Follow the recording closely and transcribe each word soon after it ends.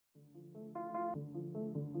Hello,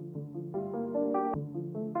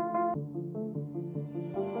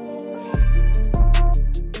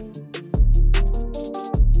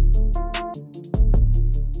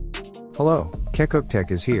 Kekuk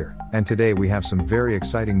Tech is here, and today we have some very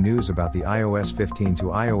exciting news about the iOS 15 to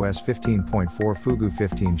iOS 15.4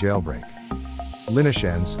 Fugu15 jailbreak. Linus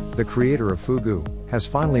Hanze, the creator of Fugu, has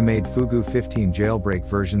finally made Fugu15 Jailbreak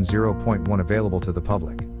version 0.1 available to the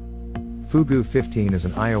public. Fugu15 is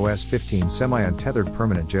an iOS 15 semi-untethered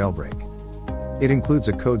permanent jailbreak. It includes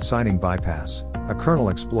a code signing bypass, a kernel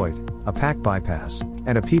exploit, a pack bypass,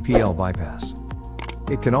 and a PPL bypass.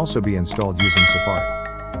 It can also be installed using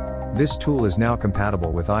Safari. This tool is now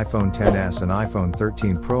compatible with iPhone XS and iPhone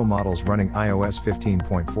 13 Pro models running iOS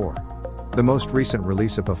 15.4. The most recent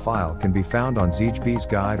release of a file can be found on ZHB's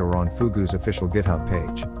guide or on Fugu's official GitHub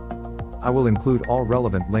page. I will include all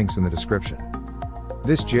relevant links in the description.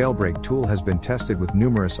 This jailbreak tool has been tested with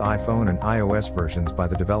numerous iPhone and iOS versions by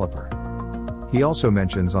the developer. He also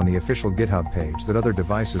mentions on the official GitHub page that other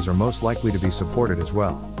devices are most likely to be supported as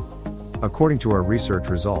well. According to our research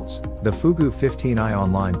results, the Fugu15i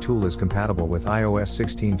online tool is compatible with iOS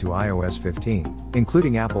 16 to iOS 15,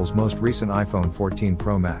 including Apple's most recent iPhone 14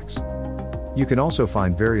 Pro Max. You can also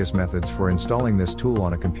find various methods for installing this tool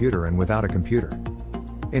on a computer and without a computer.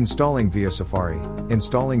 Installing via Safari,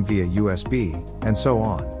 installing via USB, and so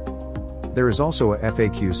on. There is also a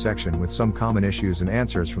FAQ section with some common issues and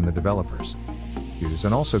answers from the developers.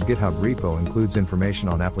 And also GitHub repo includes information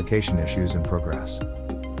on application issues and progress.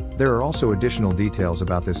 There are also additional details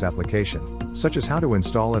about this application, such as how to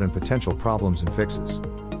install it and potential problems and fixes,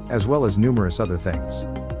 as well as numerous other things.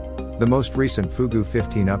 The most recent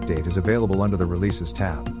Fugu15 update is available under the Releases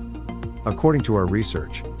tab. According to our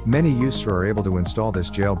research, many users are able to install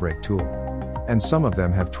this jailbreak tool, and some of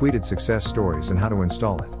them have tweeted success stories on how to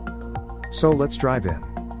install it. So let's dive in.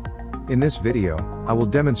 In this video, I will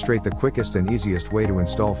demonstrate the quickest and easiest way to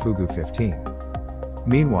install Fugu15.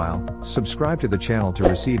 Meanwhile, subscribe to the channel to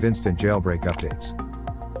receive instant jailbreak updates.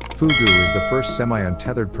 Fugu is the first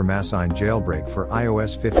semi-untethered perma-signed jailbreak for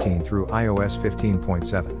iOS 15 through iOS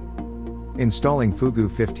 15.7. Installing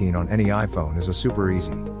Fugu15 on any iPhone is super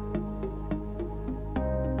easy.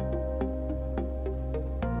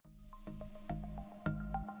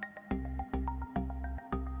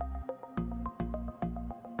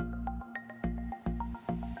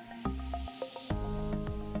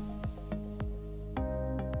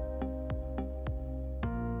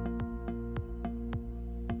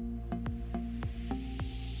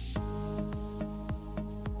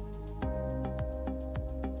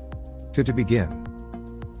 To begin,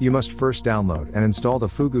 you must first download and install the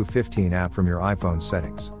Fugu15 app from your iPhone's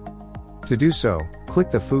settings. To do so,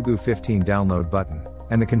 click the Fugu15 download button,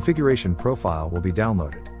 and the configuration profile will be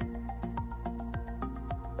downloaded.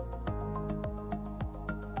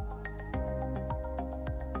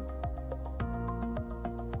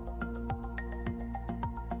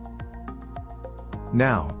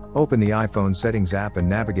 Now, open the iPhone settings app and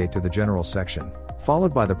navigate to the General section,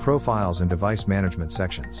 followed by the Profiles and Device Management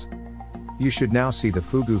sections. You should now see the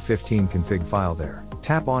Fugu15 config file there.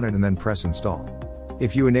 Tap on it and then press install.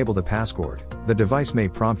 If you enable the passcode, the device may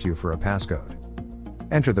prompt you for a passcode.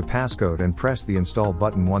 Enter the passcode and press the install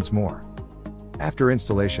button once more. After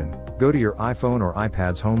installation, go to your iPhone or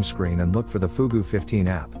iPad's home screen and look for the Fugu15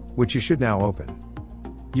 app, which you should now open.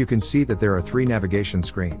 You can see that there are three navigation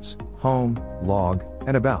screens: Home, Log,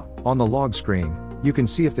 and About. On the Log screen, you can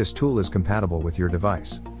see if this tool is compatible with your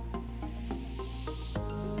device.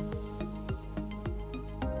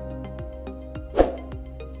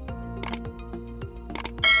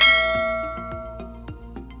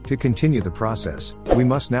 To continue the process, we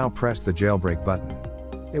must now press the jailbreak button.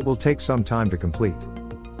 It will take some time to complete.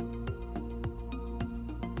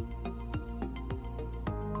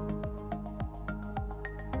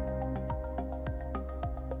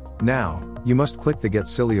 Now, you must click the Get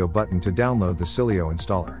Sileo button to download the Sileo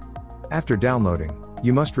installer. After downloading,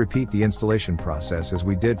 you must repeat the installation process as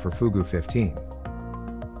we did for Fugu15.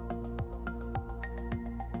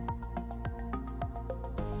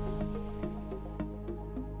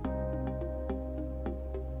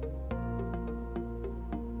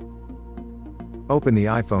 Open the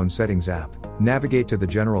iPhone Settings app, navigate to the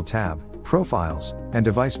General tab, Profiles, and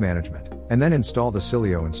Device Management, and then install the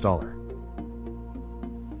Sileo installer.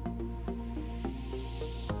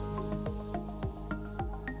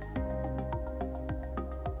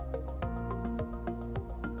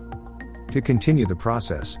 To continue the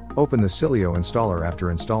process, open the Sileo installer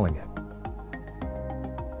after installing it.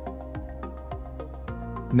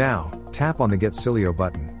 Now, tap on the Get Sileo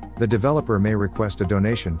button. The developer may request a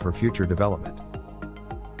donation for future development.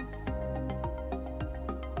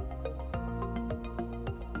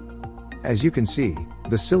 As you can see,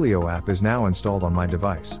 the Cilio app is now installed on my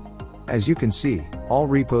device. As you can see, all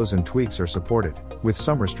repos and tweaks are supported, with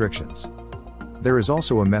some restrictions. There is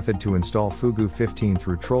also a method to install Fugu15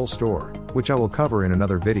 through Troll Store, which I will cover in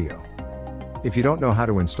another video. If you don't know how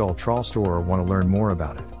to install Troll Store or want to learn more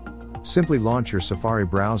about it, simply launch your Safari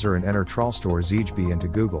browser and enter Troll Store ZHB into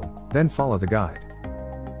Google, then follow the guide.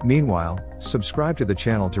 Meanwhile, subscribe to the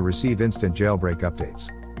channel to receive instant jailbreak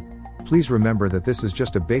updates. Please remember that this is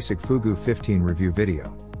just a basic Fugu15 review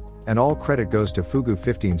video. And all credit goes to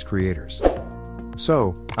Fugu15's creators.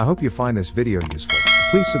 So, I hope you find this video useful.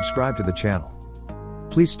 Please subscribe to the channel.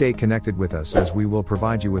 Please stay connected with us as we will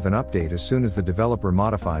provide you with an update as soon as the developer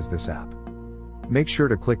modifies this app. Make sure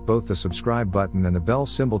to click both the subscribe button and the bell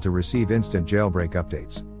symbol to receive instant jailbreak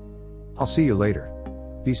updates. I'll see you later.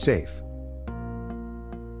 Be safe.